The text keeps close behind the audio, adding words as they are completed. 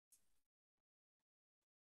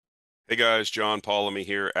Hey guys, John Paulamy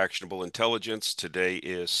here, Actionable Intelligence. Today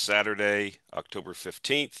is Saturday, October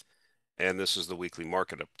 15th, and this is the weekly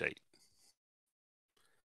market update.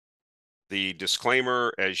 The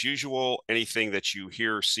disclaimer, as usual, anything that you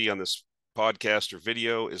hear or see on this podcast or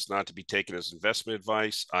video is not to be taken as investment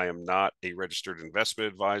advice. I am not a registered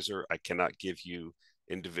investment advisor. I cannot give you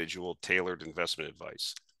individual tailored investment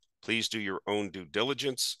advice. Please do your own due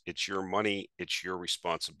diligence. It's your money. It's your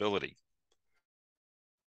responsibility.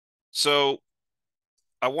 So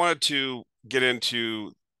I wanted to get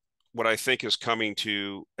into what I think is coming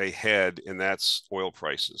to a head, and that's oil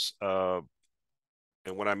prices. And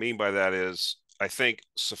what I mean by that is I think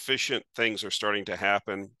sufficient things are starting to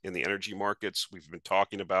happen in the energy markets. We've been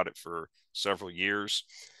talking about it for several years,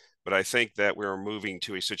 but I think that we're moving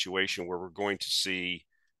to a situation where we're going to see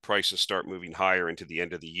prices start moving higher into the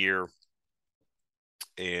end of the year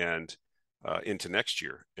and into next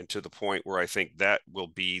year, and to the point where I think that will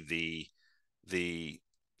be the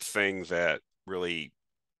thing that really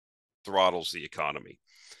throttles the economy.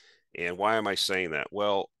 And why am I saying that?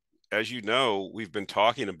 Well, as you know, we've been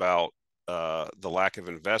talking about the lack of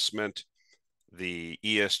investment, the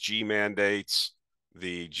ESG mandates,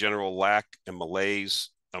 the general lack and malaise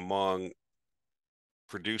among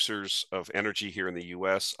producers of energy here in the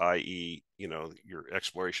U.S., i.e., your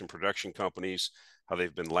exploration production companies, how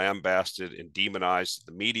they've been lambasted and demonized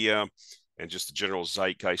in the media, and just the general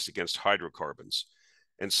zeitgeist against hydrocarbons.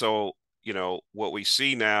 And so, what we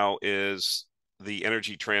see now is the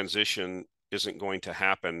energy transition isn't going to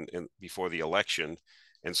happen before the election.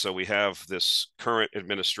 And so we have this current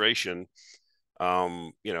administration,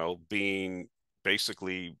 being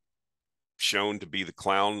basically shown to be the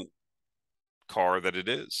clown car that it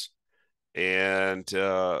is. And,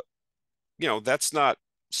 that's not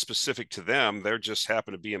specific to them. They're just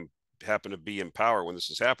happen to be in power when this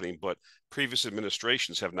is happening. But previous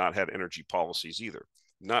administrations have not had energy policies either,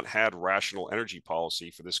 not had rational energy policy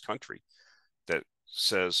for this country that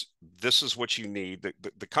says this is what you need.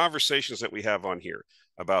 The conversations that we have on here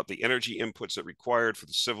about the energy inputs that required for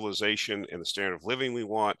the civilization and the standard of living we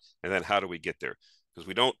want, and then how do we get there? Because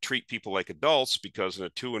we don't treat people like adults, because in a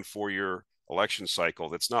 2 and 4 year election cycle,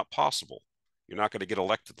 that's not possible. You're not going to get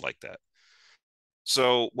elected like that.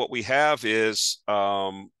 So what we have is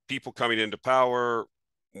people coming into power,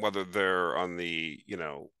 whether they're on the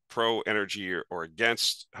pro energy or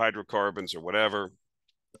against hydrocarbons or whatever,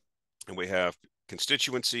 and we have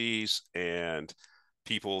constituencies and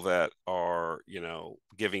people that are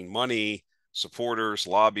giving money, supporters,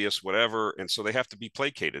 lobbyists, whatever, and so they have to be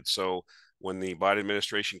placated. So when the Biden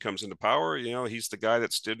administration comes into power, he's the guy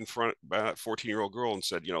that stood in front of a 14-year-old girl and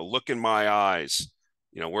said, look in my eyes,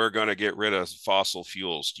 we're going to get rid of fossil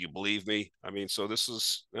fuels. Do you believe me? I mean, so this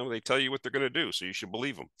is, they tell you what they're going to do, so you should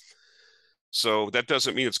believe them. So that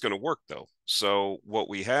doesn't mean it's going to work, though. So what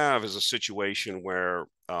we have is a situation where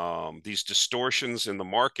these distortions in the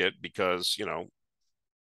market, because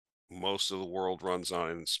most of the world runs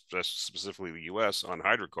on, specifically the U.S., on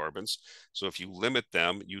hydrocarbons. So if you limit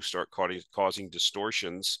them, you start causing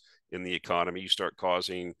distortions in the economy. You start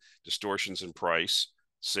causing distortions in price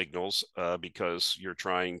signals because you're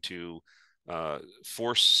trying to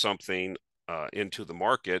force something into the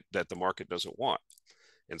market that the market doesn't want.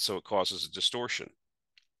 And so it causes a distortion.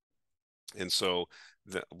 And so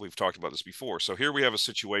we've talked about this before. So here we have a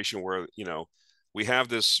situation where, we have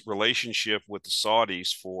this relationship with the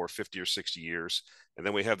Saudis for 50 or 60 years. And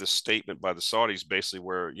then we have this statement by the Saudis basically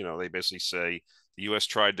where, they basically say the U.S.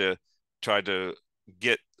 tried to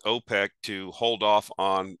get OPEC to hold off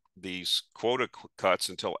on these quota cuts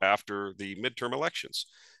until after the midterm elections.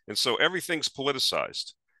 And so everything's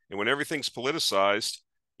politicized. And when everything's politicized,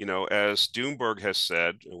 as Doomberg has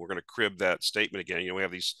said, and we're going to crib that statement again, we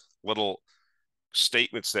have these little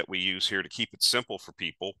statements that we use here to keep it simple for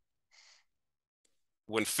people.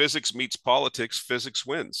 When physics meets politics, physics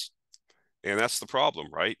wins. And that's the problem,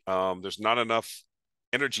 right? There's not enough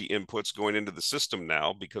energy inputs going into the system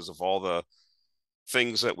now because of all the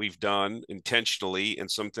things that we've done intentionally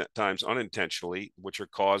and sometimes unintentionally, which are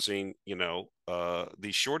causing,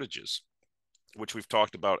 these shortages, which we've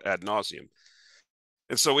talked about ad nauseum.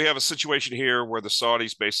 And so we have a situation here where the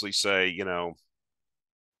Saudis basically say,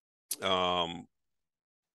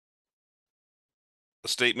 the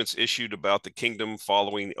statements issued about the kingdom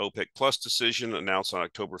following the OPEC Plus decision announced on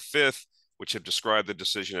October 5th, which have described the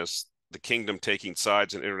decision as the kingdom taking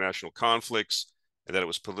sides in international conflicts and that it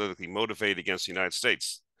was politically motivated against the United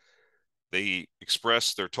States. They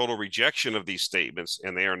expressed their total rejection of these statements,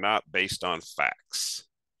 and they are not based on facts.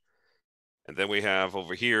 And then we have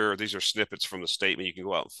over here, these are snippets from the statement. You can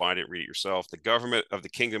go out and find it, read it yourself. The government of the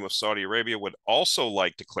Kingdom of Saudi Arabia would also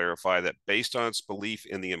like to clarify that based on its belief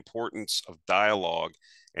in the importance of dialogue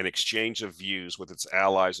and exchange of views with its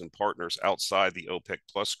allies and partners outside the OPEC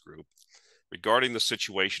Plus group regarding the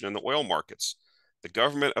situation in the oil markets, the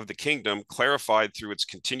government of the kingdom clarified through its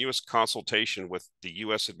continuous consultation with the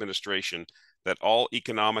U.S. administration that all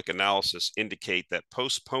economic analysis indicate that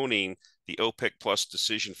postponing the OPEC Plus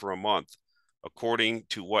decision for a month, according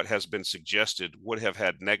to what has been suggested, would have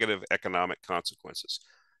had negative economic consequences.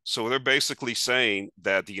 So they're basically saying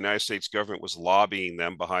that the United States government was lobbying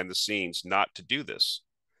them behind the scenes not to do this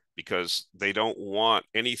because they don't want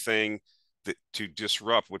anything to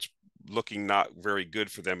disrupt what's looking not very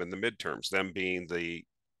good for them in the midterms, them being the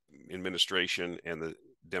administration and the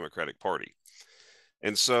Democratic Party.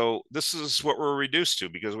 And so this is what we're reduced to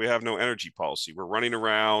because we have no energy policy. We're running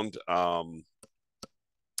around,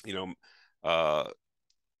 you know, uh,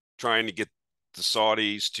 trying to get the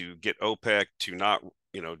Saudis to get OPEC to not,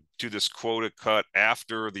 do this quota cut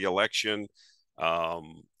after the election,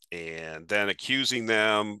 and then accusing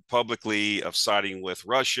them publicly of siding with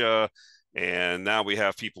Russia. And now we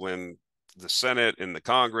have people in the Senate and the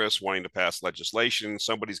Congress wanting to pass legislation.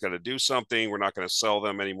 Somebody's got to do something. We're not going to sell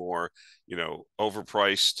them anymore,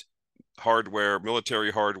 overpriced hardware, military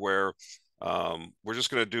hardware. We're just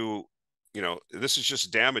going to do, this is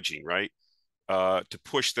just damaging, right? To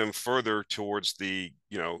push them further towards the,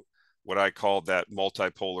 what I call that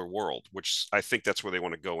multipolar world, which I think that's where they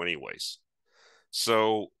want to go anyways.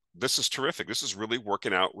 So this is terrific. This is really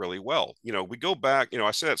working out really well. We go back,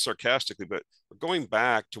 I say that sarcastically, but we're going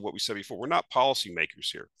back to what we said before. We're not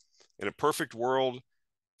policymakers here. In a perfect world,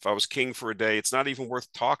 if I was king for a day, it's not even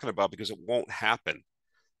worth talking about because it won't happen.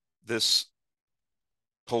 This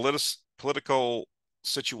political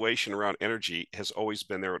situation around energy has always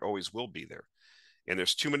been there. It always will be there. And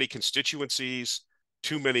there's too many constituencies,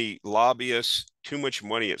 too many lobbyists, too much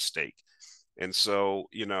money at stake. And so,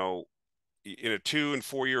 in a 2 and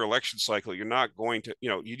 4 year election cycle, you're not going to,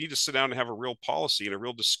 you need to sit down and have a real policy and a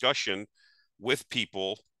real discussion with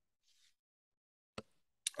people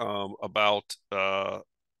about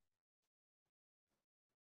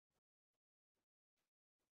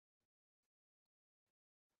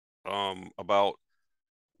about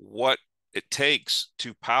what it takes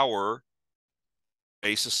to power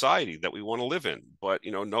a society that we want to live in. But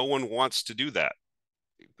no one wants to do that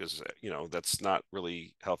because that's not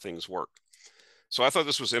really how things work. So I thought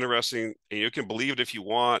this was interesting. And you can believe it if you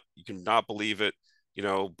want, you can not believe it,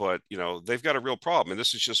 but they've got a real problem. And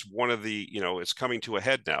this is just one of the, it's coming to a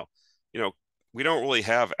head now. We don't really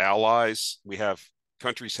have allies. We have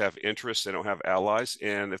countries have interests, they don't have allies.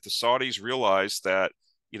 And if the Saudis realize that,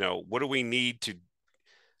 what do we need to,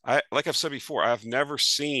 like I've said before, I've never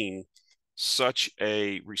seen such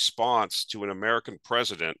a response to an American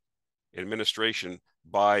president administration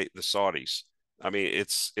by the Saudis. I mean,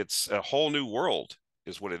 it's a whole new world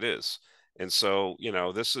is what it is. And so,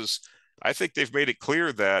 this is, I think they've made it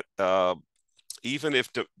clear that even if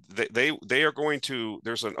they are going to,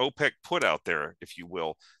 there's an OPEC put out there, if you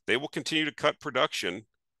will, they will continue to cut production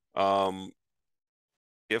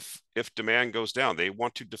if demand goes down. They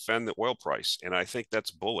want to defend the oil price, and I think that's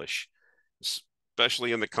bullish,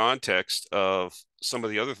 especially in the context of some of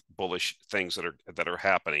the other bullish things that are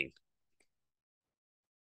happening.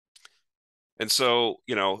 And so,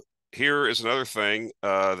 here is another thing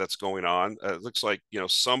that's going on. It looks like,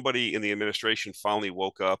 somebody in the administration finally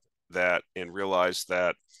woke up and realized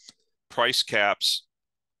that price caps,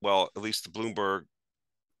 well, at least the Bloomberg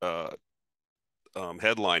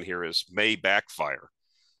headline here is may backfire.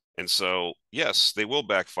 And so, yes, they will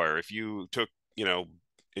backfire. If you took,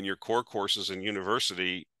 in your core courses in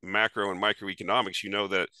university, macro and microeconomics,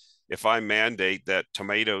 that if I mandate that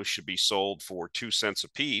tomatoes should be sold for 2 cents a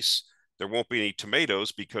piece, there won't be any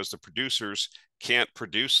tomatoes because the producers can't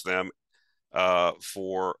produce them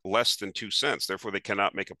for less than 2 cents. Therefore, they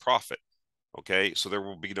cannot make a profit. Okay, so there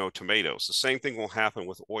will be no tomatoes. The same thing will happen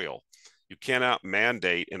with oil. You cannot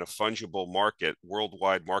mandate in a fungible market,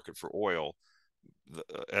 worldwide market for oil,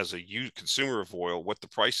 as a consumer of oil, what the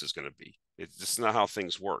price is going to be. It's just not how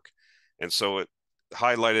things work. And so it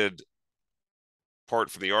highlighted part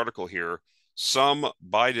from the article here. Some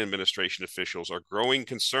Biden administration officials are growing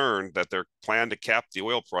concerned that their plan to cap the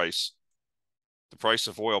oil price, the price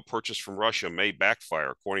of oil purchased from Russia, may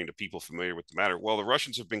backfire, according to people familiar with the matter. Well, the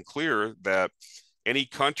Russians have been clear that any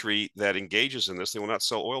country that engages in this, they will not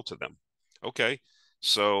sell oil to them. Okay,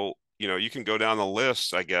 so you can go down the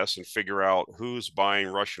list, I guess, and figure out who's buying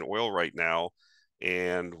Russian oil right now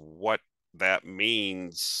and what that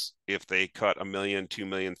means if they cut 1 million, 2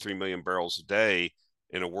 million, 3 million barrels a day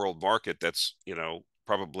in a world market that's,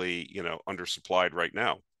 probably, undersupplied right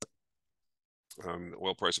now. The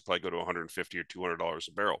oil price will probably go to 150 or $200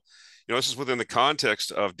 a barrel. This is within the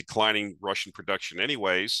context of declining Russian production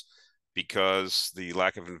anyways, because the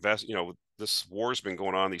lack of this war has been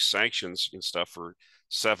going on, these sanctions and stuff for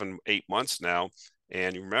 7, 8 months now.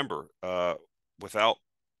 And you remember, without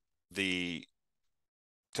the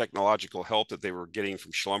technological help that they were getting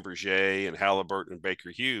from Schlumberger and Halliburton and Baker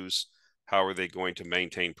Hughes, how are they going to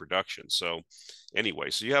maintain production? So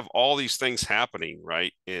anyway, so you have all these things happening,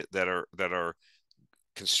 right, that are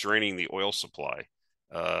constraining the oil supply,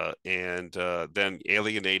 and then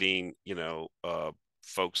alienating,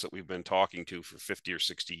 folks that we've been talking to for 50 or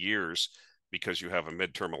 60 years because you have a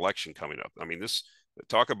midterm election coming up. I mean,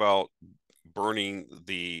 talk about burning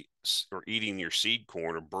or eating your seed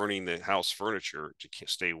corn or burning the house furniture to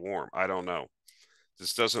stay warm. I don't know.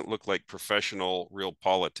 This doesn't look like professional real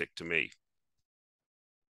politic to me.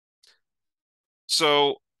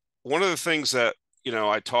 So one of the things that,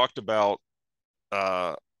 I talked about,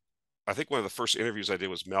 I think one of the first interviews I did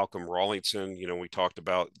was Malcolm Rawlington. We talked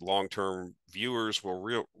about long-term viewers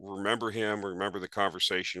will remember him, remember the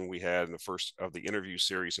conversation we had in the first of the interview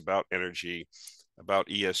series about energy, about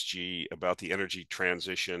ESG, about the energy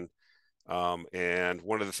transition. And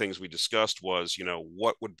one of the things we discussed was,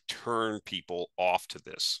 what would turn people off to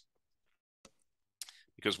this?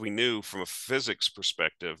 Because we knew from a physics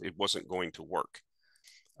perspective, it wasn't going to work.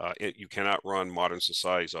 You cannot run modern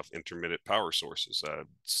societies off intermittent power sources.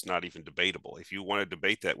 It's not even debatable. If you want to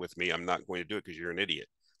debate that with me, I'm not going to do it because you're an idiot.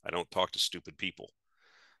 I don't talk to stupid people.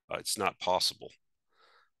 It's not possible.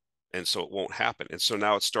 And so it won't happen. And so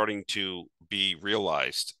now it's starting to be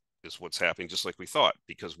realized is what's happening, just like we thought,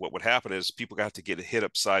 because what would happen is people got to get hit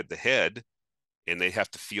upside the head and they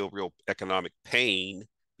have to feel real economic pain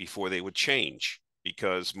before they would change.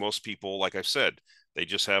 Because most people, like I said, they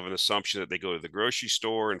just have an assumption that they go to the grocery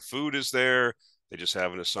store and food is there. They just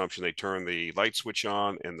have an assumption they turn the light switch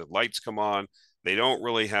on and the lights come on. They don't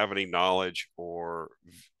really have any knowledge or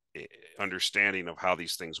understanding of how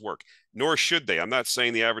these things work, nor should they. I'm not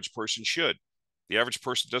saying the average person should. The average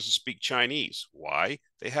person doesn't speak Chinese. Why?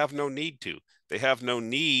 They have no need to. They have no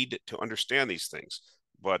need to understand these things.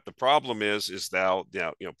 But the problem is now,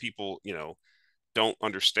 people, don't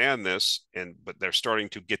understand this, but they're starting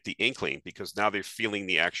to get the inkling because now they're feeling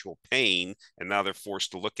the actual pain and now they're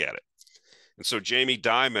forced to look at it. And so Jamie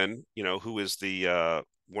Dimon, who is the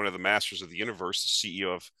one of the masters of the universe, the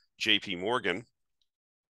CEO of JP Morgan,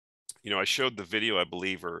 I showed the video, I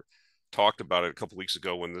believe, or talked about it a couple of weeks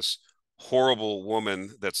ago when this horrible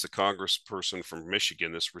woman that's the congressperson from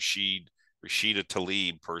Michigan, this Rashida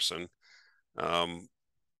Tlaib person,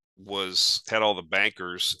 had all the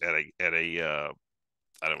bankers at a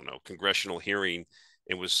I don't know, congressional hearing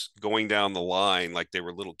and was going down the line like they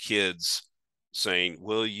were little kids saying,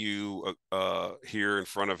 will you here in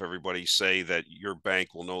front of everybody say that your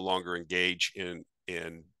bank will no longer engage in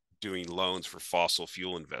doing loans for fossil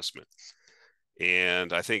fuel investment?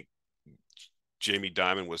 And I think Jamie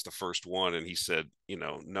Dimon was the first one, and he said,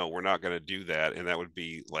 no, we're not going to do that, and that would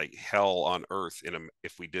be like hell on earth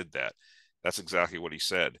if we did that. That's exactly what he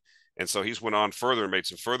said. And so he's went on further and made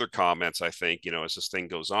some further comments, I think, as this thing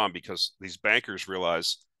goes on, because these bankers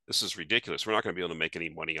realize this is ridiculous. We're not going to be able to make any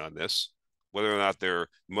money on this, whether or not they're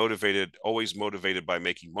motivated, always motivated by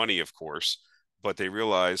making money, of course, but they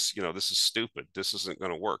realize, this is stupid. This isn't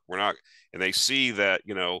going to work. We're not, and they see that,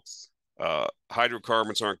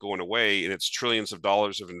 hydrocarbons aren't going away and it's trillions of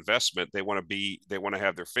dollars of investment. They want to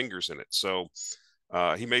have their fingers in it. So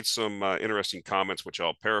he made some interesting comments, which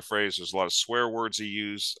I'll paraphrase. There's a lot of swear words he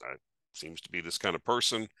used. Seems to be this kind of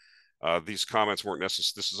person. These comments weren't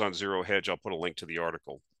necessary. This is on Zero Hedge. I'll put a link to the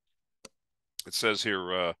article. It says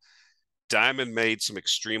here, Dimon made some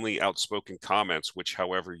extremely outspoken comments, which,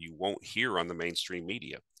 however, you won't hear on the mainstream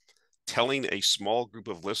media, telling a small group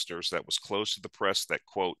of listeners that was close to the press that,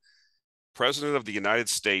 quote, President of the United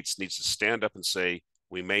States needs to stand up and say,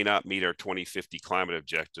 we may not meet our 2050 climate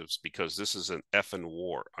objectives because this is an effing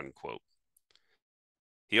war, unquote.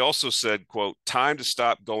 He also said, quote, time to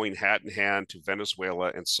stop going hat in hand to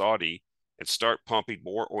Venezuela and Saudi and start pumping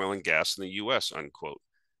more oil and gas in the U.S., unquote.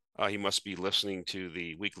 He must be listening to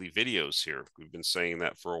the weekly videos here. We've been saying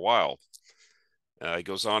that for a while. He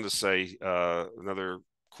goes on to say another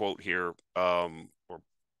quote here, or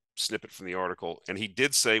snippet from the article. And he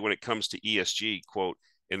did say when it comes to ESG, quote,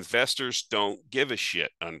 investors don't give a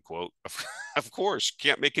shit, unquote. Of course,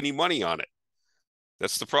 can't make any money on it.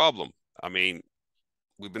 That's the problem. I mean,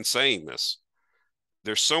 we've been saying this.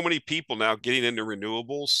 There's so many people now getting into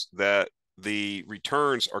renewables that the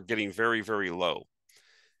returns are getting very, very low.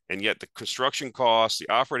 And yet the construction costs, the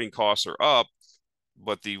operating costs are up,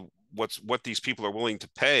 but what these people are willing to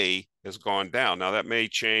pay has gone down. Now that may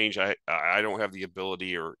change. I don't have the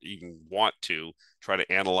ability or even want to try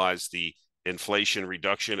to analyze the Inflation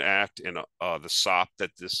Reduction Act and the SOP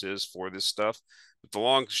that this is for this stuff. But the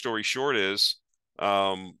long story short is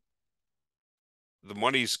the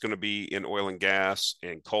money's going to be in oil and gas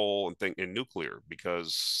and coal and nuclear,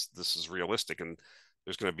 because this is realistic and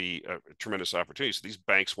there's going to be a tremendous opportunity. So these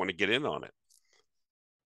banks want to get in on it.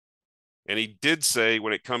 And he did say,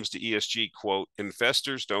 when it comes to ESG, quote,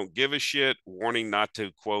 investors don't give a shit, warning not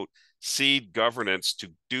to, quote, cede governance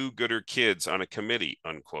to do-gooder kids on a committee,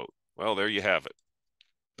 unquote. Well, there you have it.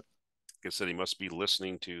 Like I said, he must be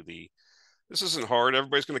listening to this isn't hard.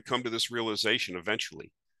 Everybody's going to come to this realization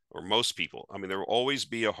eventually, or most people. I mean, there will always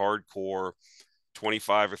be a hardcore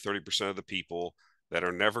 25 or 30% of the people that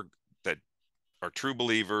are true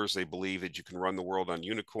believers. They believe that you can run the world on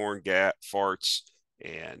unicorn farts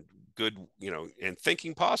and good, and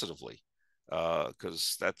thinking positively,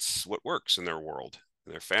 because that's what works in their world,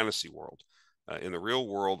 in their fantasy world. In the real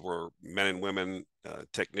world, where men and women,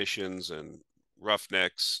 technicians and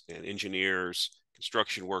roughnecks and engineers,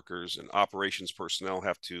 construction workers and operations personnel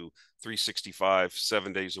have to 365,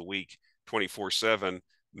 7 days a week, 24/7,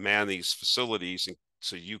 man these facilities, and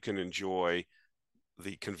so you can enjoy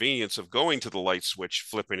the convenience of going to the light switch,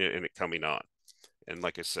 flipping it, and it coming on. And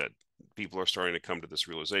like I said, people are starting to come to this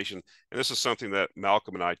realization. And this is something that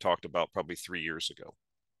Malcolm and I talked about probably 3 years ago.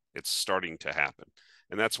 It's starting to happen.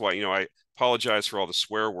 And that's why, I apologize for all the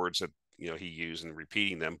swear words that, he used and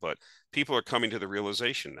repeating them, but people are coming to the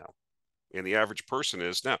realization now. And the average person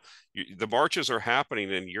is now. The marches are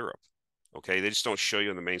happening in Europe. Okay, they just don't show you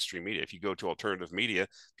in the mainstream media. If you go to alternative media,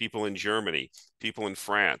 people in Germany, people in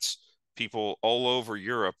France, people all over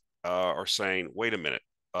Europe are saying, wait a minute,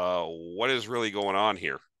 what is really going on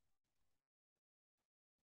here?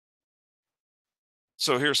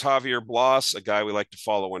 So here's Javier Blas, a guy we like to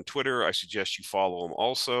follow on Twitter. I suggest you follow him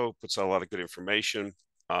also. Puts out a lot of good information.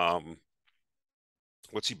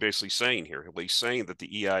 What's he basically saying here? Well, he's saying that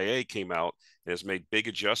the EIA came out and has made big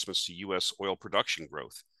adjustments to U.S. oil production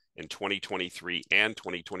growth in 2023 and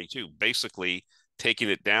 2022, basically taking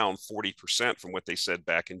it down 40% from what they said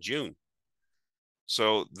back in June.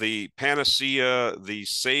 So the panacea, the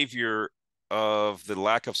savior of the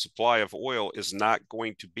lack of supply of oil, is not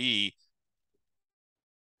going to be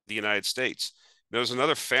the United States. There's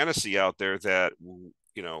another fantasy out there that,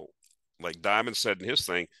 like Dimon said in his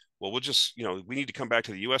thing, well, we'll just, we need to come back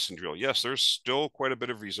to the U.S. and drill. Yes, there's still quite a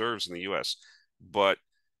bit of reserves in the U.S., but,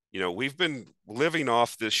 we've been living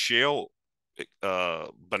off this shale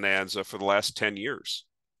bonanza for the last 10 years.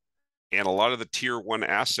 And a lot of the tier one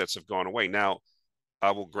assets have gone away. Now,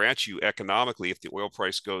 I will grant you, economically, if the oil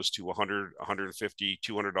price goes to 100, 150,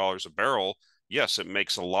 $200 a barrel, yes, it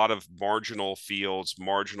makes a lot of marginal fields,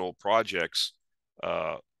 marginal projects,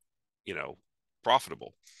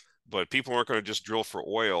 profitable. But people aren't going to just drill for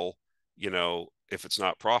oil, if it's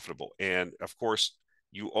not profitable. And of course,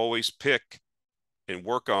 you always pick and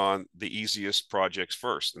work on the easiest projects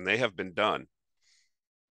first, and they have been done.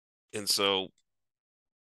 And so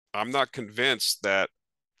I'm not convinced that,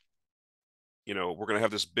 we're going to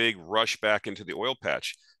have this big rush back into the oil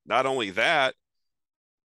patch. Not only that,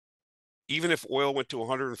 even if oil went to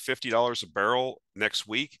 $150 a barrel next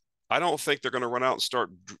week, I don't think they're going to run out and start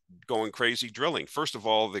going crazy drilling. First of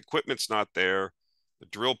all, the equipment's not there. The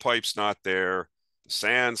drill pipe's not there. The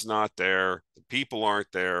sand's not there. The people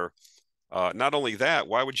aren't there. Not only that,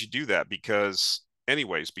 why would you do that? Because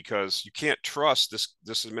you can't trust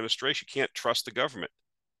this administration. You can't trust the government.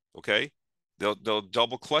 Okay, they'll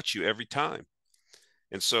double clutch you every time.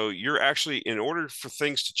 And so you're actually, in order for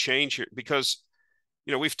things to change here, because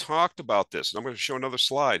we've talked about this, and I'm going to show another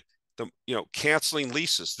slide. Canceling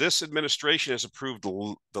leases. This administration has approved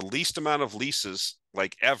the least amount of leases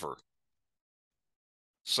like ever.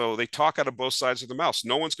 So they talk out of both sides of the mouth.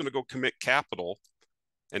 No one's going to go commit capital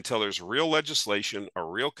until there's real legislation, a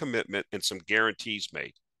real commitment, and some guarantees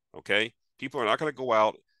made. Okay, people are not going to go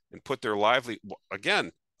out and put their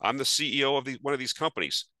again. I'm the CEO of one of these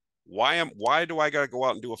companies. Why do I got to go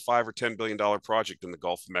out and do a $5 or $10 billion project in the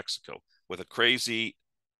Gulf of Mexico with a crazy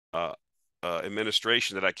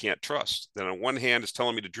administration that I can't trust? Then on one hand is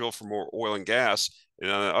telling me to drill for more oil and gas, and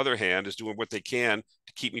on the other hand is doing what they can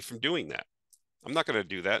to keep me from doing that. I'm not going to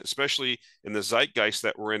do that, especially in the zeitgeist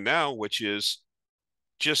that we're in now, which is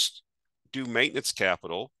just do maintenance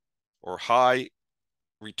capital or high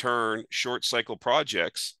return short cycle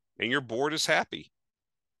projects, and your board is happy.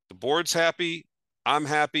 The board's happy. I'm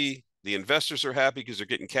happy. The investors are happy because they're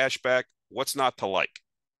getting cash back. What's not to like?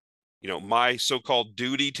 My so-called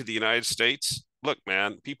duty to the United States. Look,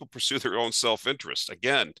 man, people pursue their own self-interest.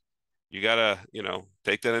 Again, you gotta,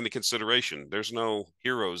 take that into consideration. There's no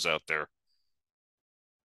heroes out there.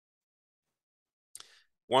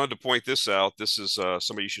 Wanted to point this out. This is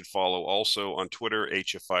somebody you should follow also on Twitter,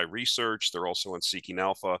 HFI Research. They're also on Seeking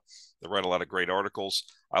Alpha. They write a lot of great articles.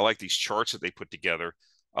 I like these charts that they put together.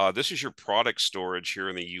 This is your product storage here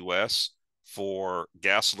in the US for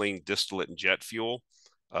gasoline, distillate, and jet fuel.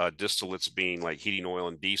 Distillates being like heating oil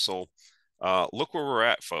and diesel. Look where we're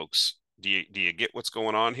at, folks. Do you get what's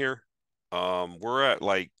going on here? We're at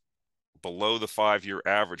like below the 5-year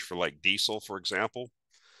average for like diesel, for example.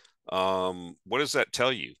 What does that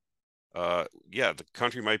tell you? Yeah, the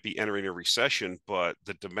country might be entering a recession, but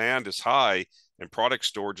the demand is high and product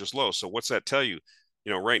storage is low. So what's that tell you?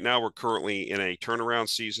 Right now we're currently in a turnaround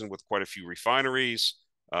season with quite a few refineries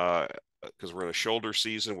because we're in a shoulder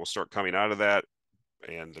season. We'll start coming out of that,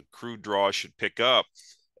 and the crude draws should pick up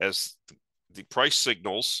as the price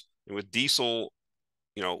signals. And with diesel,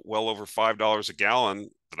 well over $5 a gallon,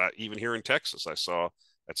 that even here in Texas, I saw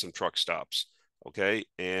at some truck stops. Okay,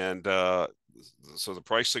 and so the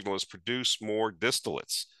price signal has produced more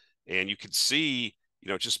distillates, and you can see,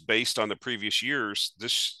 just based on the previous years,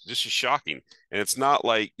 this is shocking, and it's not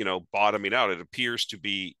like bottoming out. It appears to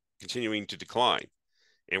be continuing to decline,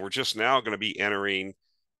 and we're just now going to be entering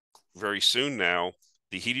very soon now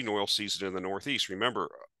the heating oil season in the Northeast. Remember,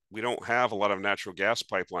 we don't have a lot of natural gas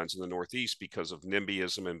pipelines in the Northeast because of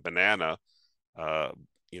NIMBYism and banana.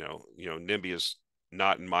 NIMBY is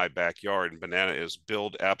not in my backyard, and banana is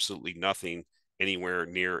build absolutely nothing anywhere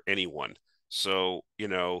near anyone. So,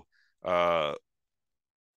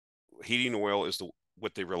 heating oil is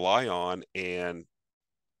what they rely on, and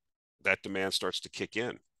that demand starts to kick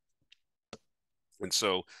in. And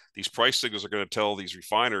so these price signals are going to tell these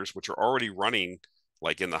refiners, which are already running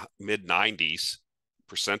like in the mid 90s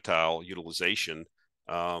percentile utilization,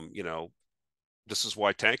 this is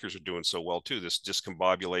why tankers are doing so well too. This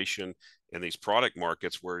discombobulation in these product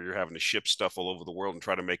markets where you're having to ship stuff all over the world and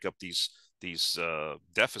try to make up these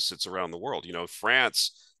deficits around the world.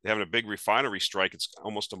 France, they're having a big refinery strike. It's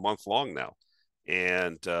almost a month long now,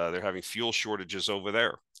 and they're having fuel shortages over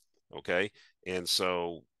there. Okay, and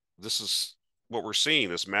so this is what we're seeing,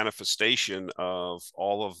 this manifestation of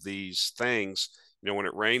all of these things. When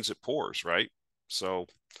it rains, it pours, right? So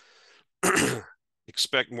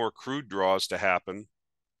expect more crude draws to happen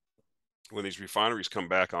when these refineries come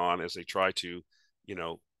back on as they try to,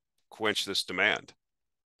 quench this demand.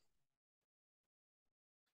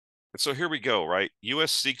 And so here we go, right?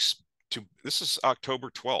 U.S. this is October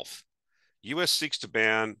 12th. U.S. seeks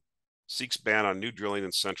ban on new drilling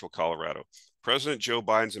in central Colorado. President Joe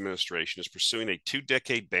Biden's administration is pursuing a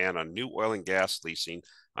 2-decade ban on new oil and gas leasing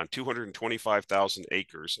on 225,000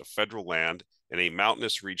 acres of federal land in a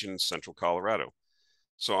mountainous region in central Colorado.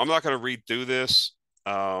 So I'm not going to read through this.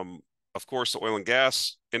 Of course, the oil and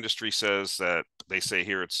gas industry says that they say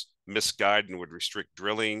here it's misguided and would restrict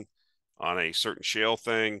drilling on a certain shale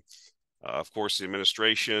thing. Of course, the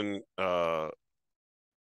administration, for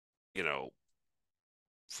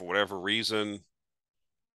whatever reason,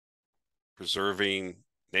 preserving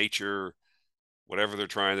nature, whatever they're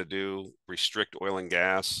trying to do, restrict oil and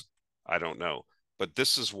gas. I don't know. But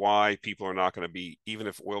this is why people are not going to be, even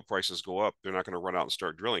if oil prices go up, they're not going to run out and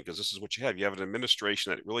start drilling, because this is what you have. You have an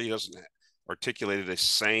administration that really doesn't articulate a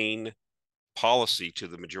sane policy to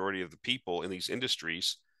the majority of the people in these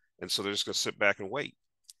industries. And so they're just going to sit back and wait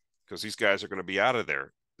because these guys are going to be out of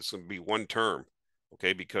there. It's going to be one term.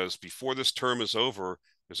 Okay. Because before this term is over,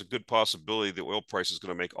 there's a good possibility the oil price is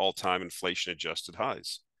going to make all-time inflation adjusted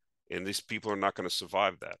highs. And these people are not going to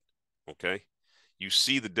survive that. Okay. You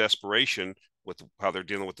see the desperation with how they're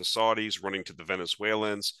dealing with the Saudis, running to the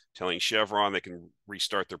Venezuelans, telling Chevron they can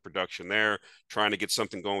restart their production there, trying to get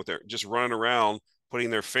something going with their, just running around,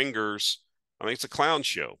 putting their fingers. I mean, it's a clown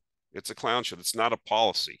show. It's a clown show. It's not a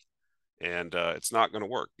policy, and it's not going to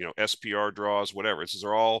work. SPR draws, whatever. These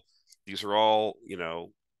are all,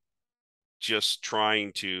 just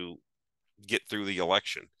trying to get through the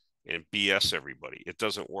election and BS everybody. It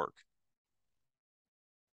doesn't work.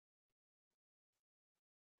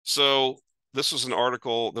 So this was an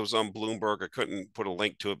article that was on Bloomberg. I couldn't put a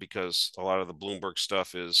link to it because a lot of the Bloomberg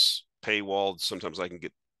stuff is paywalled. Sometimes I can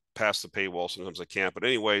get past the paywall, sometimes I can't. But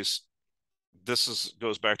anyways,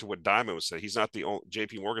 goes back to what Dimon was saying. He's not the only,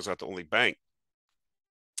 JP Morgan's not the only bank.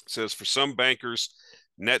 It says for some bankers,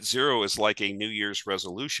 net zero is like a New Year's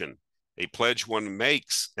resolution, a pledge one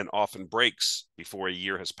makes and often breaks before a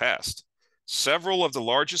year has passed. Several of the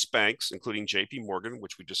largest banks, including JP Morgan,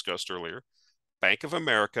 which we discussed earlier, Bank of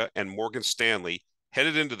America, and Morgan Stanley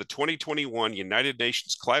headed into the 2021 United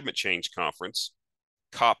Nations Climate Change Conference,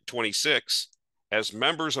 COP26, as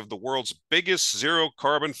members of the world's biggest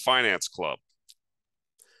zero-carbon finance club.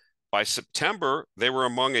 By September, they were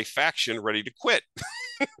among a faction ready to quit,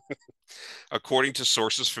 according to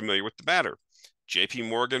sources familiar with the matter. JP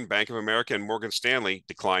Morgan, Bank of America, and Morgan Stanley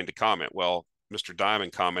declined to comment. Well, Mr.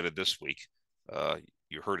 Dimon commented this week.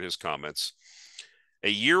 You heard his comments. A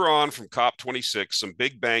year on from COP26, some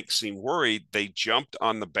big banks seem worried they jumped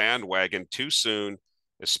on the bandwagon too soon,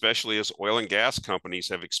 especially as oil and gas companies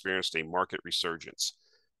have experienced a market resurgence.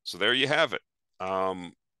 So there you have it.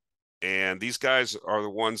 And these guys are the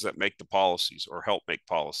ones that make the policies or help make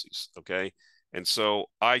policies, okay? And so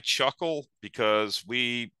I chuckle because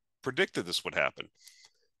we predicted this would happen.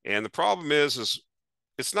 And the problem is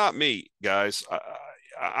it's not me, guys.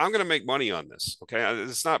 I'm going to make money on this, okay?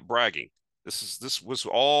 It's not bragging. This was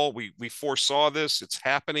all we foresaw this. It's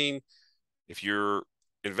happening. If you're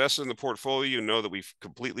invested in the portfolio, you know that we've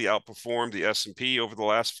completely outperformed the S&P over the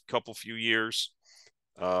last few years,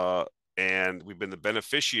 and we've been the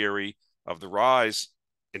beneficiary of the rise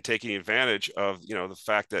and taking advantage of the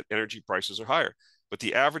fact that energy prices are higher. But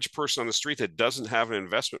the average person on the street that doesn't have an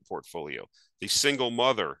investment portfolio, the single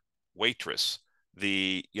mother, waitress,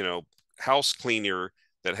 the house cleaner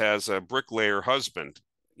that has a bricklayer husband,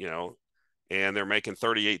 and they're making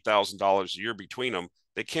 $38,000 a year between them,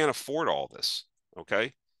 they can't afford all this,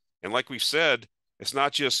 okay? And like we've said, it's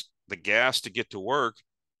not just the gas to get to work,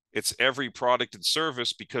 it's every product and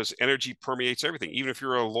service, because energy permeates everything. Even if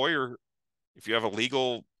you're a lawyer, if you have a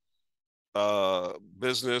legal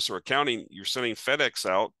business or accounting, you're sending FedEx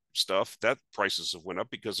out stuff, that prices have went up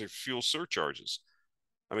because of fuel surcharges.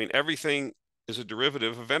 I mean, everything is a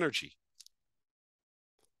derivative of energy.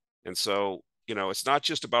 And so, it's not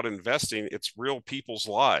just about investing, it's real people's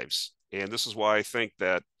lives. And this is why I think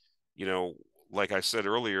that, like I said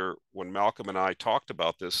earlier, when Malcolm and I talked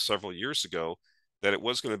about this several years ago, that it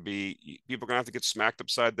was going to be, people are going to have to get smacked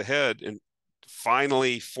upside the head and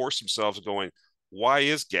finally force themselves going, why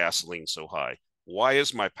is gasoline so high? Why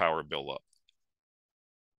is my power bill up?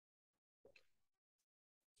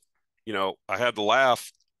 I had to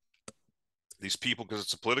laugh. These people, because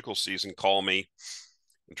it's a political season, call me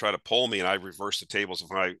and try to poll me, and I reverse the tables. If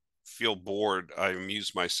I feel bored, I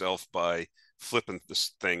amuse myself by flipping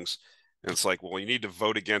things. And it's like, well, you need to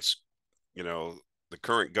vote against, the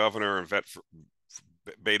current governor and vet for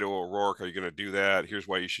Beto O'Rourke. Are you going to do that? Here's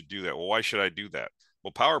why you should do that. Well, why should I do that?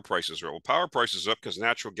 Well, power prices are up. Well, power prices are up because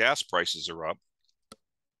natural gas prices are up,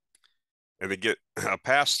 and they get a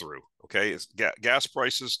pass through. Okay, it's gas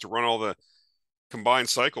prices to run all the combined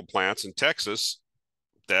cycle plants in Texas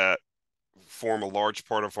that form a large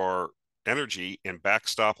part of our energy and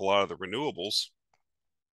backstop a lot of the renewables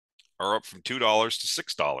are up from $2 to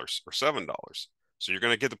 $6 or $7. So you're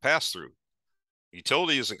going to get the pass through.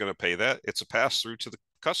 Utility isn't going to pay that. It's a pass through to the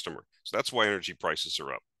customer. So that's why energy prices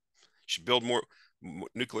are up. You should build more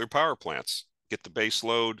nuclear power plants, get the base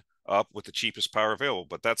load up with the cheapest power available.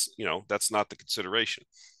 But that's not the consideration.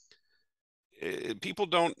 People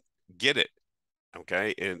don't get it.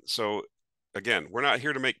 Okay. And so again, we're not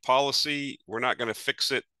here to make policy. We're not going to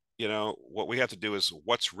fix it. What we have to do is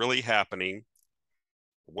what's really happening.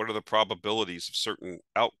 What are the probabilities of certain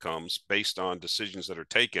outcomes based on decisions that are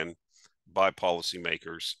taken by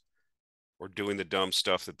policymakers or doing the dumb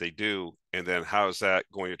stuff that they do? And then how is that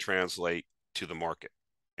going to translate to the market?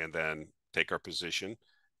 And then take our position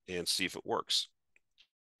and see if it works.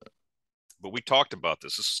 But we talked about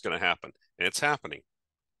this. This is going to happen, and it's happening.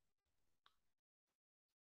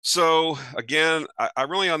 So again, I'm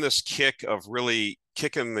really on this kick of really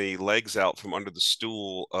kicking the legs out from under the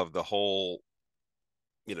stool of the whole,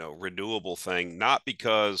 renewable thing, not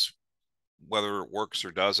because whether it works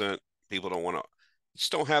or doesn't, people don't want to,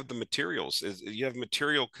 just don't have the materials. You have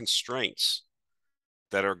material constraints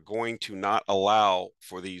that are going to not allow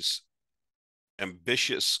for these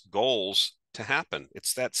ambitious goals to happen.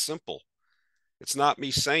 It's that simple. It's not me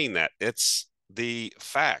saying that. It's the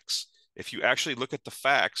facts. If you actually look at the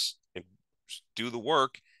facts and do the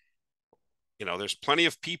work, there's plenty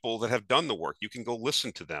of people that have done the work. You can go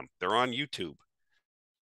listen to them. They're on YouTube.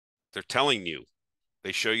 They're telling you.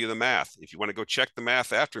 They show you the math. If you want to go check the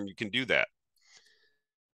math after them, you can do that.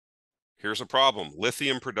 Here's a problem.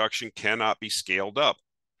 Lithium production cannot be scaled up.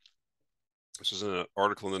 This is an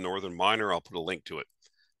article in the Northern Miner. I'll put a link to it.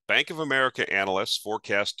 Bank of America analysts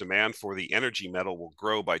forecast demand for the energy metal will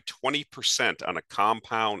grow by 20% on a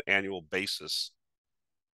compound annual basis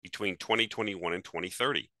between 2021 and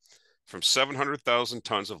 2030, from 700,000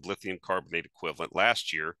 tons of lithium carbonate equivalent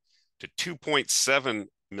last year to 2.7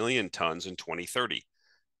 million tons in 2030.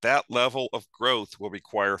 That level of growth will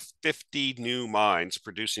require 50 new mines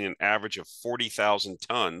producing an average of 40,000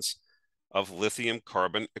 tons of lithium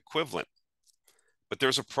carbon equivalent. But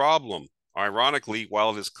there's a problem. Ironically,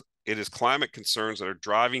 while it is climate concerns that are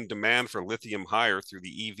driving demand for lithium higher through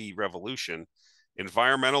the EV revolution,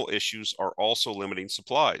 environmental issues are also limiting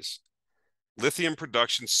supplies. Lithium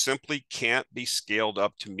production simply can't be scaled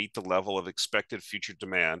up to meet the level of expected future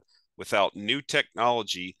demand without new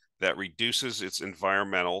technology that reduces its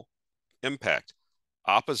environmental impact.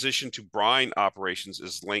 Opposition to brine operations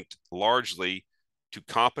is linked largely to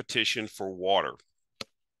competition for water.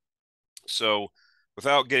 So,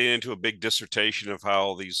 without getting into a big dissertation of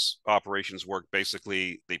how these operations work,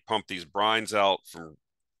 basically they pump these brines out from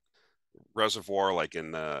reservoir like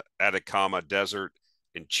in the Atacama Desert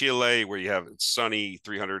in Chile, where you have sunny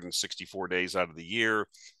 364 days out of the year.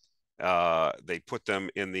 They put them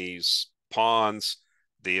in these ponds.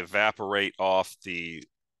 They evaporate off the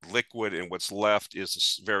liquid, and what's left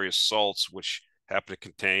is various salts, which happen to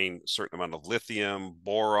contain a certain amount of lithium,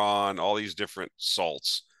 boron, all these different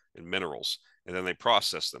salts and minerals, and then they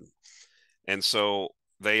process them. And so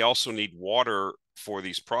they also need water for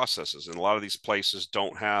these processes, and a lot of these places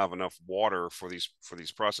don't have enough water for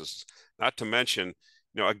these processes. Not to mention,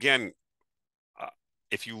 again,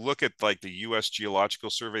 if you look at like the U.S.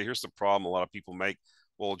 Geological Survey, here's the problem a lot of people make.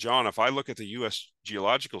 Well, John, if I look at the U.S.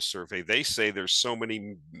 Geological Survey, they say there's so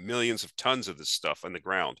many millions of tons of this stuff in the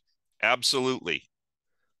ground. Absolutely.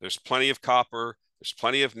 There's plenty of copper, there's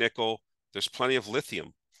plenty of nickel, there's plenty of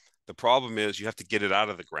lithium. The problem is you have to get it out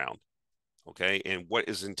of the ground. Okay. And what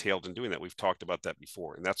is entailed in doing that? We've talked about that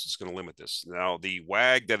before, and that's what's going to limit this. Now, the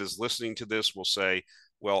WAG that is listening to this will say,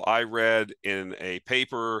 well, I read in a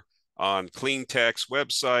paper on Clean Tech's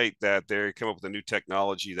website that they come up with a new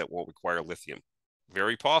technology that won't require lithium.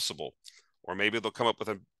 Very possible. Or maybe they'll come up with,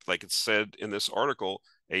 like it said in this article,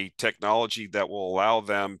 a technology that will allow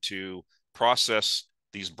them to process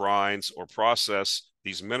these brines or process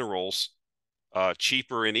these minerals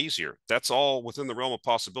cheaper and easier. That's all within the realm of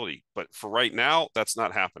possibility. But for right now, that's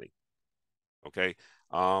not happening. Okay.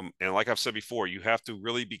 And like I've said before, you have to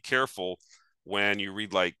really be careful when you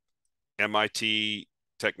read like MIT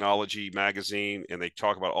Technology magazine and they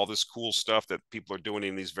talk about all this cool stuff that people are doing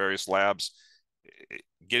in these various labs.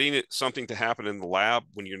 Getting something to happen in the lab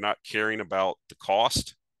when you're not caring about the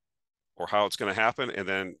cost or how it's going to happen, and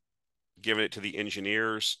then giving it to the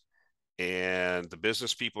engineers and the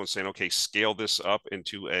business people and saying, okay, scale this up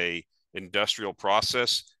into a industrial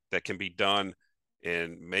process that can be done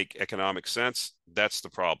and make economic sense. That's the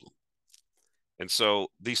problem. And so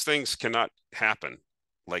these things cannot happen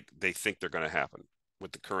like they think they're going to happen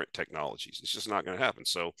with the current technologies. It's just not going to happen.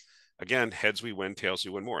 So again, heads we win, tails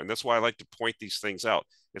we win more. And that's why I like to point these things out.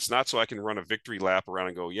 It's not so I can run a victory lap around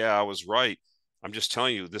and go, yeah, I was right. I'm just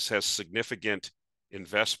telling you, this has significant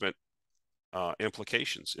investment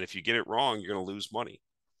implications. And if you get it wrong, you're going to lose money.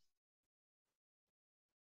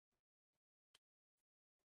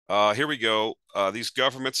 Here we go. These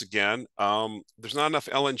governments again. There's not enough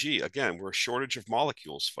LNG. Again, we're a shortage of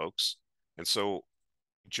molecules, folks. And so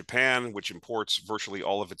Japan, which imports virtually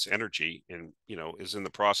all of its energy and is in the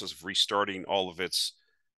process of restarting all of its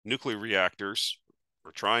nuclear reactors,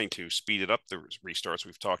 or trying to speed it up the restarts.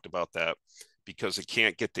 We've talked about that because it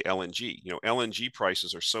can't get the LNG. LNG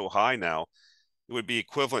prices are so high now. It would be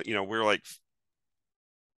equivalent. We're like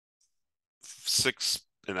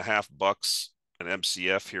 $6.50 an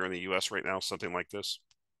MCF here in the US right now, something like this.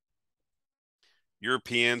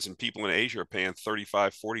 Europeans and people in Asia are paying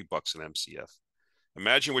 35, 40 bucks an MCF.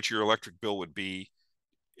 Imagine what your electric bill would be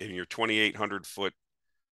in your 2,800 foot,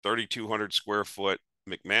 3,200 square foot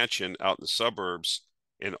McMansion out in the suburbs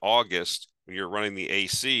in August when you're running the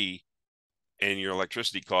AC and your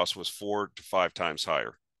electricity cost was 4 to 5 times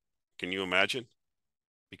higher. Can you imagine?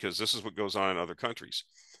 Because this is what goes on in other countries.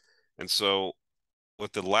 And so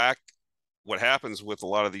with what happens with a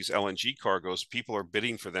lot of these LNG cargoes, people are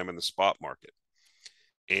bidding for them in the spot market.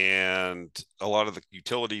 And a lot of the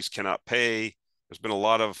utilities cannot pay. There's been a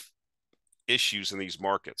lot of issues in these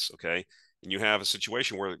markets, okay? And you have a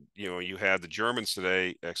situation where, you had the Germans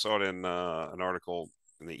today, I saw it in an article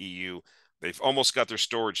in the EU, they've almost got their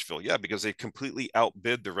storage filled. Yeah, because they completely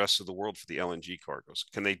outbid the rest of the world for the LNG cargoes.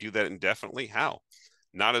 Can they do that indefinitely? How?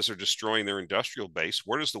 Not as they're destroying their industrial base.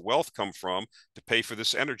 Where does the wealth come from to pay for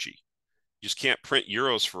this energy? You just can't print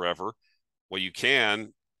euros forever. Well, you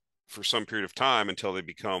can for some period of time until they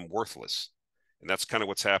become worthless. And that's kind of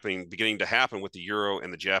what's beginning to happen with the euro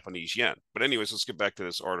and the Japanese yen. But anyways, let's get back to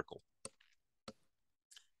this article.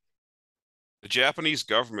 The Japanese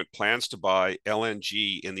government plans to buy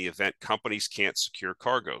LNG in the event companies can't secure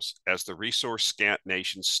cargoes, as the resource-scant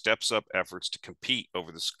nation steps up efforts to compete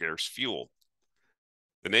over the scarce fuel.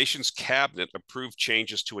 The nation's cabinet approved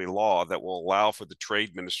changes to a law that will allow for the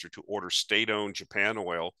trade minister to order state-owned Japan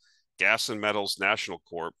Oil, Gas and Metals National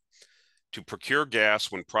Corp. To procure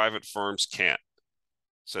gas when private firms can't,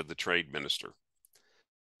 said the trade minister.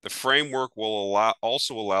 The framework will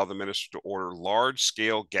also allow the minister to order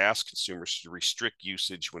large-scale gas consumers to restrict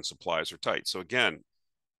usage when supplies are tight. So again,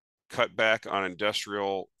 cut back on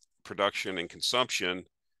industrial production and consumption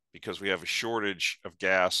because we have a shortage of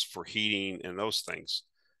gas for heating and those things.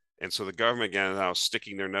 And so the government again now is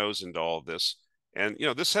sticking their nose into all of this. And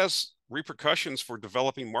this has repercussions for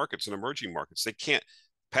developing markets and emerging markets. They can't.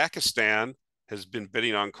 Pakistan has been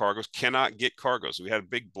bidding on cargoes, cannot get cargoes. We had a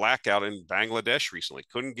big blackout in Bangladesh recently,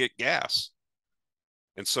 couldn't get gas.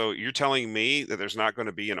 And so you're telling me that there's not going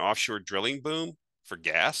to be an offshore drilling boom for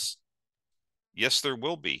gas? Yes, there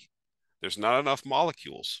will be. There's not enough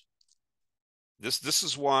molecules. This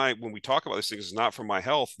is why when we talk about these things, it's not for my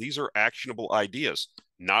health. These are actionable ideas,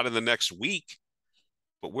 not in the next week.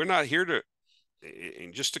 But we're not here to,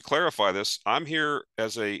 and just to clarify this, I'm here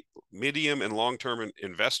as a medium and long-term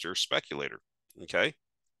investor speculator. Okay.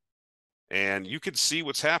 And you can see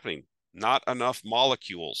what's happening. Not enough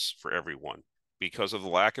molecules for everyone because of the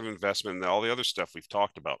lack of investment and all the other stuff we've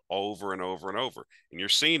talked about over and over and over. And you're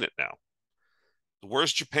seeing it now.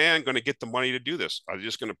 Where's Japan going to get the money to do this? Are they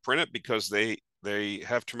just going to print it because they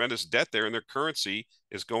have tremendous debt there and their currency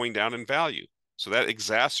is going down in value? So that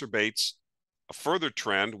exacerbates a further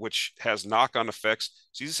trend, which has knock-on effects.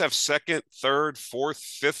 So you just have second, third, fourth,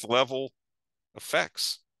 fifth level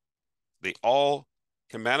effects. They all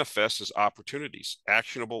can manifest as opportunities,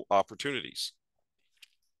 actionable opportunities.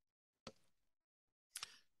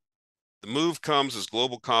 The move comes as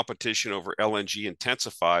global competition over LNG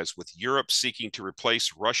intensifies, with Europe seeking to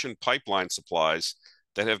replace Russian pipeline supplies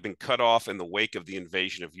that have been cut off in the wake of the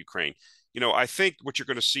invasion of Ukraine. I think what you're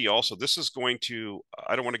going to see also, this is going to,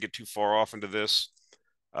 I don't want to get too far off into this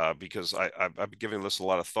because I've been giving this a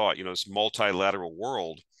lot of thought. This multilateral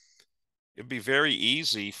world, it'd be very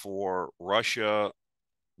easy for Russia,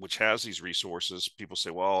 which has these resources. People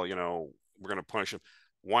say, well, we're going to punish them.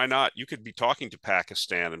 Why not? You could be talking to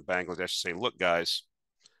Pakistan and Bangladesh saying, look, guys,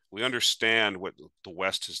 we understand what the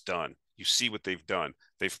West has done. You see what they've done.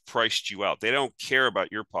 They've priced you out. They don't care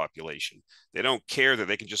about your population. They don't care that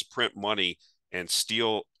they can just print money and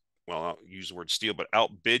steal, well, I'll use the word steal, but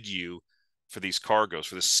outbid you for these cargoes,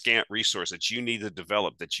 for the scant resource that you need to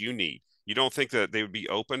develop, that you need. You don't think that they would be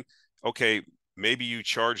open? Okay, maybe you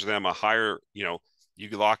charge them a higher, you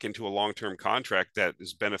lock into a long-term contract that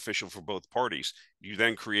is beneficial for both parties. You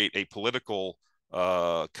then create a political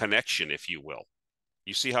connection, if you will.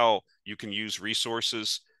 You see how you can use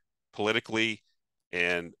resources politically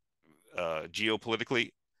and geopolitically.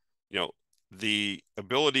 The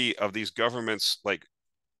ability of these governments, like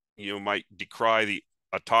might decry the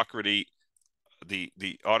autocracy,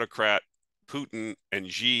 the autocrat Putin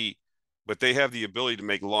and Xi, but they have the ability to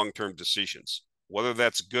make long-term decisions. Whether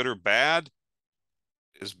that's good or bad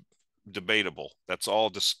is debatable. That's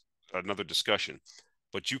all another discussion.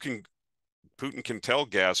 But Putin can tell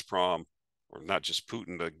Gazprom, or not just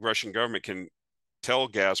Putin, the Russian government can tell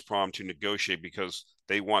Gazprom to negotiate because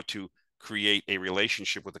they want to create a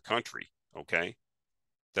relationship with the country. Okay.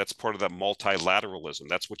 That's part of that multilateralism.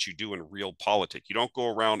 That's what you do in real politics. You don't go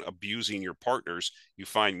around abusing your partners. You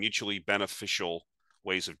find mutually beneficial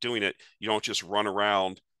ways of doing it. You don't just run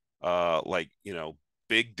around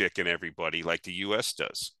big dick and everybody like the U.S.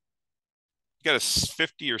 does. You got a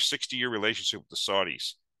 50 or 60-year relationship with the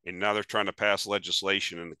Saudis, and now they're trying to pass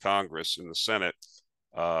legislation in the Congress and the Senate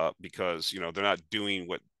because they're not doing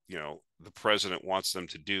what the president wants them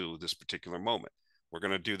to do this particular moment. We're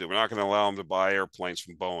going to do that. We're not going to allow them to buy airplanes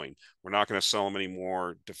from Boeing. We're not going to sell them any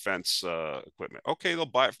more defense equipment. Okay, they'll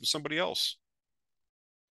buy it from somebody else.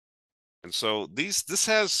 And so this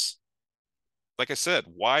has, like I said,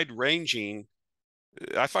 wide-ranging.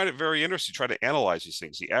 I find it very interesting to try to analyze these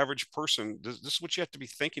things. The average person, this is what you have to be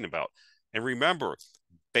thinking about. And remember,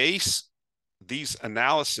 base these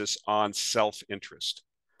analysis on self-interest.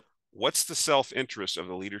 What's the self-interest of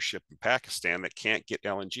the leadership in Pakistan that can't get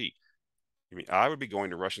LNG? I would be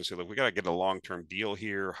going to Russia and say, look, we got to get a long-term deal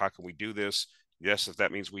here. How can we do this? Yes, if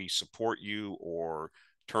that means we support you or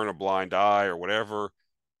turn a blind eye or whatever.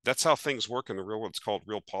 That's how things work in the real world. It's called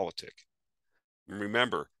realpolitik. And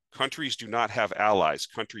remember, countries do not have allies.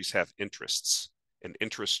 Countries have interests, and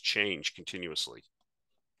interests change continuously.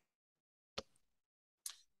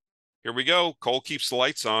 Here we go. Coal keeps the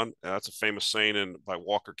lights on. That's a famous saying by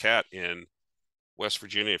Walker Cat in West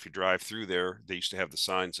Virginia, if you drive through there, they used to have the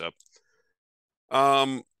signs up.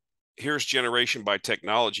 Um, Here's generation by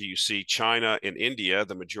technology. You see China and India,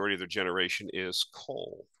 the majority of their generation is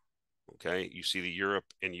coal. Okay. You see the Europe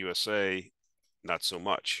and USA, not so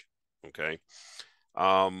much. Okay.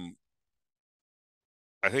 Um,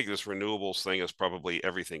 I think this renewables thing is probably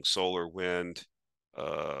everything solar, wind,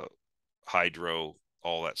 uh, hydro,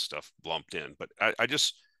 all that stuff lumped in. But I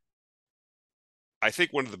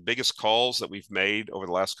think one of the biggest calls that we've made over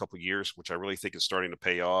the last couple of years, which I really think is starting to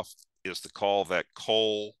pay off, is the call that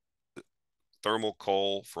thermal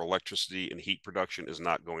coal for electricity and heat production is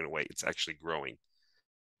not going away. It's actually growing.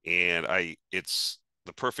 And it's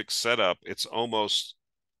the perfect setup. It's almost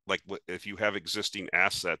like if you have existing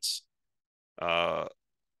assets, uh,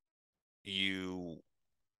 you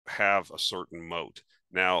have a certain moat.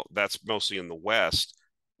 Now, that's mostly in the West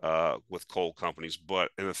with coal companies,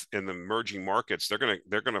 but in the emerging markets,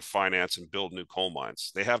 they're gonna finance and build new coal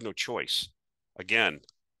mines. They have no choice. Again,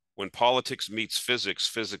 when politics meets physics,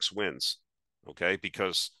 physics wins. Okay,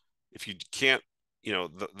 because if you can't,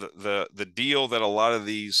 the deal that a lot of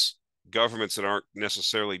these governments that aren't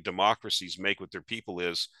necessarily democracies make with their people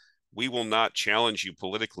is we will not challenge you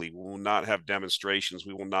politically. We will not have demonstrations.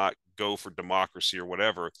 We will not go for democracy or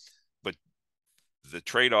whatever. But the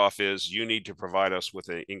trade-off is you need to provide us with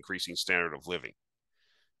an increasing standard of living.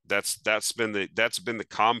 That's been the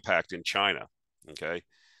compact in China. Okay.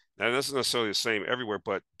 Now, that's not necessarily the same everywhere,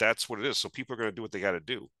 but that's what it is. So people are going to do what they got to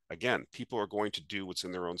do. Again, people are going to do what's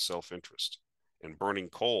in their own self-interest. And burning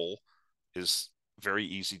coal is very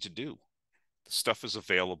easy to do. The stuff is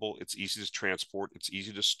available. It's easy to transport. It's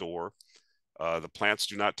easy to store. The plants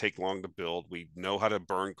do not take long to build. We know how to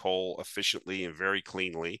burn coal efficiently and very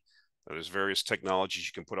cleanly. There's various technologies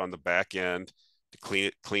you can put on the back end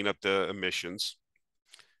to clean up the emissions.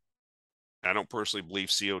 I don't personally believe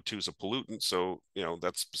CO2 is a pollutant, so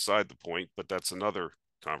that's beside the point, but that's another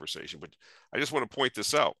conversation. But I just want to point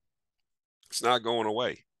this out. It's not going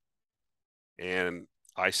away. And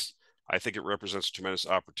I, I think it represents a tremendous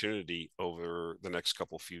opportunity over the next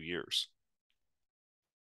couple few years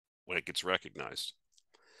when it gets recognized.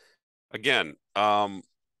 Again,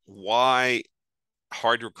 why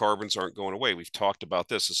hydrocarbons aren't going away? We've talked about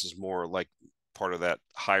this. This is more like part of that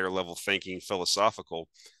higher level thinking, philosophical.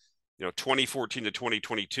 2014 to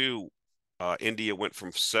 2022, India went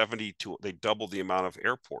from 70 to they doubled the amount of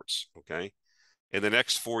airports. Okay. In the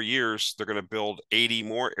next 4 years, they're going to build 80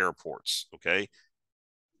 more airports. Okay.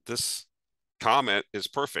 This comment is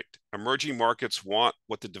perfect. Emerging markets want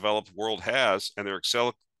what the developed world has, and their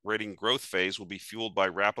accelerating growth phase will be fueled by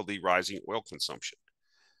rapidly rising oil consumption.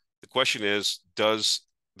 The question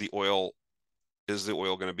the oil is the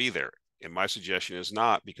oil going to be there? And my suggestion is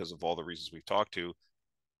not, because of all the reasons we've talked to.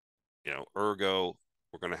 Ergo,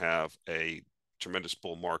 we're going to have a tremendous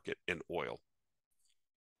bull market in oil.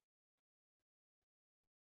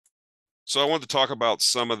 So I wanted to talk about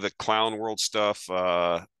some of the clown world stuff.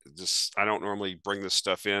 I don't normally bring this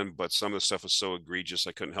stuff in, but some of the stuff was so egregious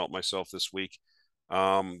I couldn't help myself this week.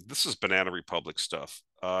 This is Banana Republic stuff.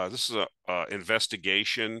 This is a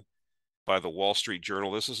investigation by the Wall Street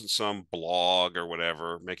Journal. This isn't some blog or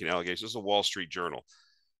whatever making allegations. This is a Wall Street Journal.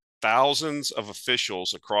 Thousands of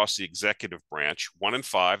officials across the executive branch, 1 in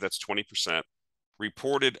 5, that's 20%,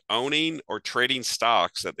 reported owning or trading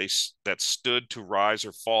stocks that stood to rise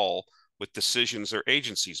or fall with decisions their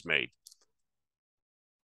agencies made.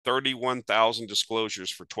 31,000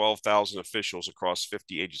 disclosures for 12,000 officials across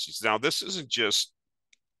 50 agencies. Now, this isn't just,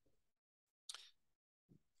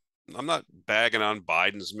 I'm not bagging on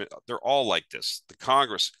Biden's, they're all like this. The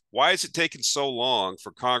Congress, why is it taking so long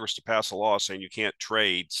for Congress to pass a law saying you can't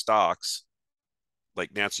trade stocks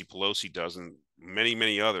like Nancy Pelosi does and many,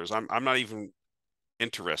 many others? I'm not even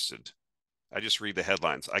interested. I just read the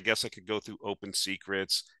headlines. I guess I could go through open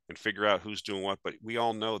secrets and figure out who's doing what, but we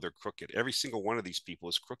all know they're crooked. Every single one of these people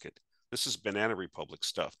is crooked. This is Banana Republic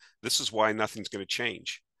stuff. This is why nothing's going to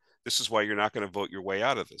change. This is why you're not going to vote your way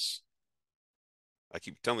out of this. I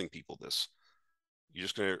keep telling people this. You're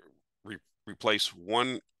just going to replace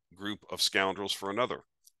one group of scoundrels for another.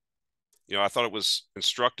 I thought it was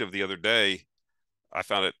instructive the other day. I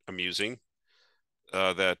found it amusing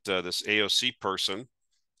that this AOC person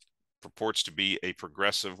purports to be a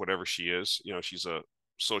progressive, whatever she is. She's a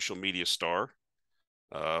social media star,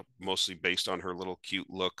 mostly based on her little cute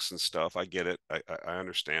looks and stuff. I get it. I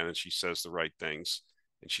understand. And she says the right things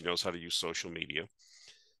and she knows how to use social media.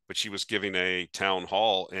 But she was giving a town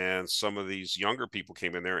hall and some of these younger people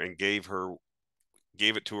came in there and gave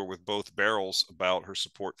it to her with both barrels about her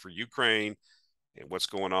support for Ukraine and what's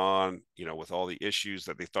going on, with all the issues,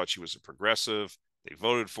 that they thought she was a progressive. They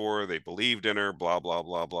voted for her. They believed in her. Blah blah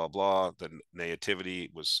blah blah blah. The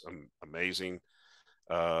nativity was amazing.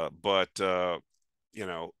 But you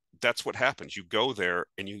know, that's what happens. You go there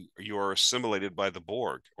and you are assimilated by the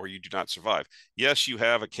Borg, or you do not survive. Yes,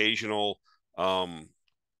 um,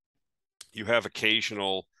 you have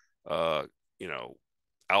occasional, uh, you know,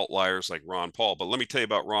 outliers like Ron Paul. But let me tell you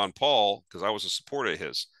about Ron Paul, because I was a supporter of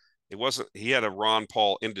his. It wasn't, he had a Ron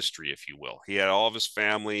Paul industry, if you will. He had all of his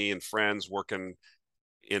family and friends working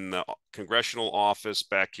in the congressional office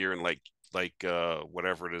back here in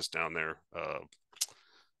whatever it is down there,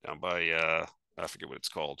 down by I forget what it's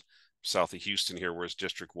called, south of Houston here, where his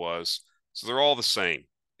district was. So they're all the same.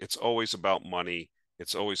 It's always about money.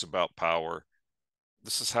 It's always about power.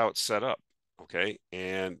 This is how it's set up. Okay.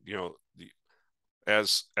 And, you know,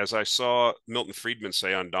 as I saw Milton Friedman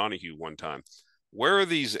say on Donahue one time, where are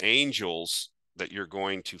these angels that you're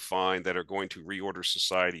going to find that are going to reorder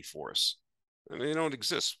society for us? And they don't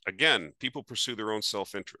exist. Again, people pursue their own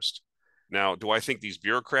self-interest. Now, do I think these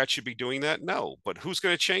bureaucrats should be doing that? No, but who's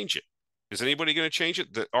going to change it? Is anybody going to change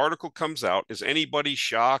it? The article comes out. Is anybody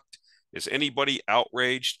shocked? Is anybody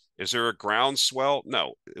outraged? Is there a groundswell?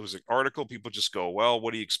 No, it was an article. People just go, well,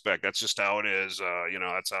 what do you expect? That's just how it is. You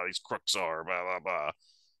know, that's how these crooks are, blah, blah, blah.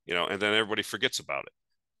 You know, and then everybody forgets about it.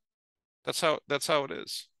 That's how it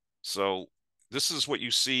is. So this is what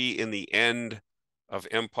you see in the end of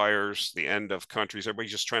empires, the end of countries.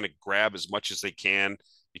 Everybody's just trying to grab as much as they can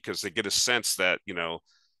because they get a sense that, you know,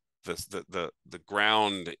 the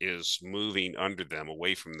ground is moving under them,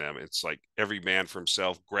 away from them. It's like every man for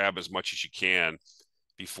himself, grab as much as you can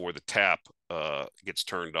before the tap gets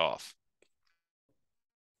turned off.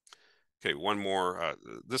 Okay, one more.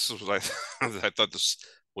 This is what I thought this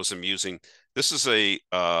was amusing. This is a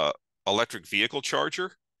electric vehicle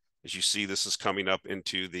charger. As you see, this is coming up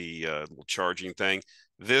into the little charging thing.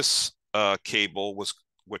 This cable was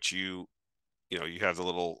what you know, you have the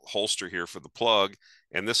little holster here for the plug,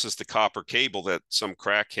 and this is the copper cable that some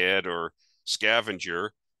crackhead or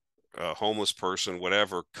scavenger, homeless person,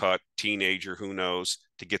 whatever, cut, teenager, who knows,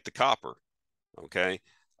 to get the copper. Okay.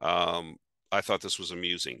 Um, I thought this was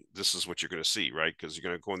amusing. This is what you're going to see, right? Because you're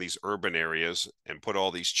going to go in these urban areas and put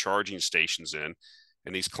all these charging stations in,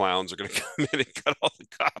 and these clowns are going to come in and cut all the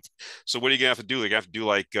copper. So what are you going to have to do? You're going to have to do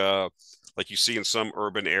like you see in some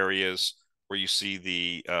urban areas where you see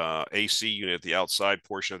the AC unit, the outside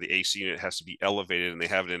portion of the AC unit has to be elevated, and they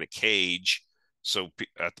have it in a cage. So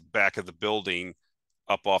at the back of the building,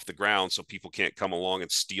 up off the ground, so people can't come along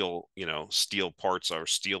and steal, you know, steal parts or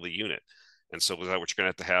steal the unit. And so is that what you're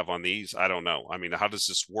going to have on these? I don't know. I mean, how does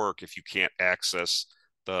this work if you can't access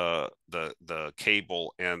the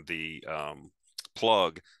cable and the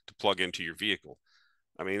plug to plug into your vehicle?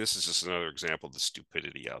 I mean, this is just another example of the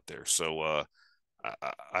stupidity out there. So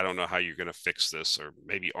I don't know how you're going to fix this, or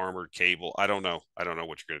maybe armored cable. I don't know. I don't know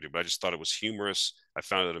what you're going to do, but I just thought it was humorous. I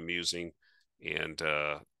found it amusing, and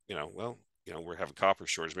you know, well, you know, we're having copper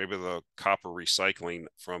shortage. Maybe the copper recycling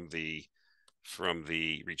from the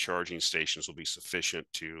recharging stations will be sufficient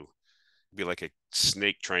to be like a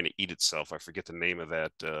snake trying to eat itself. I forget the name of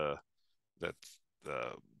that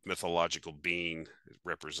mythological being it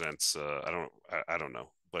represents. I don't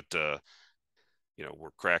know, but you know,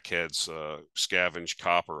 where crackheads scavenge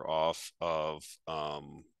copper off of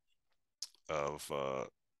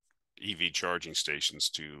EV charging stations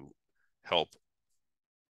to help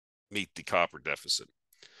meet the copper deficit.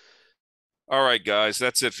 All right, guys,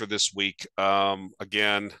 that's it for this week.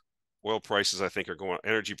 Again, oil prices, I think, are going,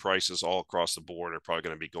 energy prices all across the board are probably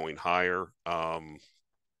going to be going higher.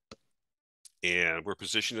 And we're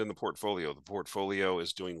positioned in the portfolio. The portfolio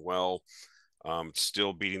is doing well. It's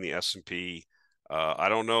still beating the S&P. I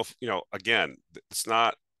don't know if, you know, again, it's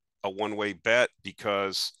not a one-way bet,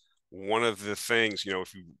 because one of the things, you know,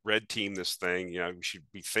 if you red team this thing, you know, we should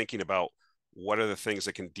be thinking about what are the things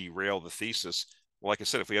that can derail the thesis. Well, like I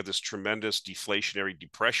said, if we have this tremendous deflationary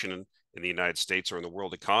depression in the United States or in the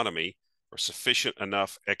world economy, or sufficient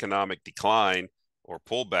enough economic decline or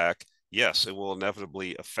pullback, yes, it will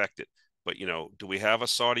inevitably affect it. But, you know, do we have a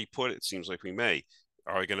Saudi put? It seems like we may.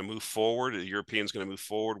 Are we going to move forward? Are the Europeans going to move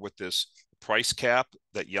forward with this price cap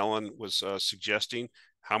that Yellen was suggesting?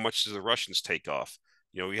 How much do the Russians take off?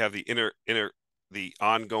 You know, we have the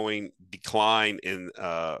ongoing decline in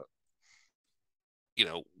you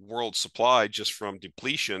know, world supply just from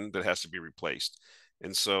depletion that has to be replaced.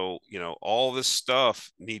 And so, you know, all this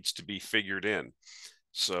stuff needs to be figured in.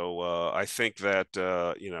 So I think that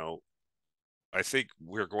you know, I think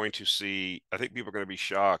we're going to see, I think people are going to be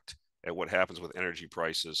shocked at what happens with energy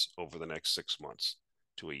prices over the next 6 months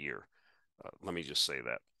to a year. Let me just say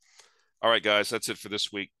that. All right, guys, that's it for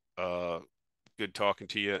this week. Good talking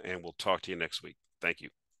to you, and we'll talk to you next week. Thank you.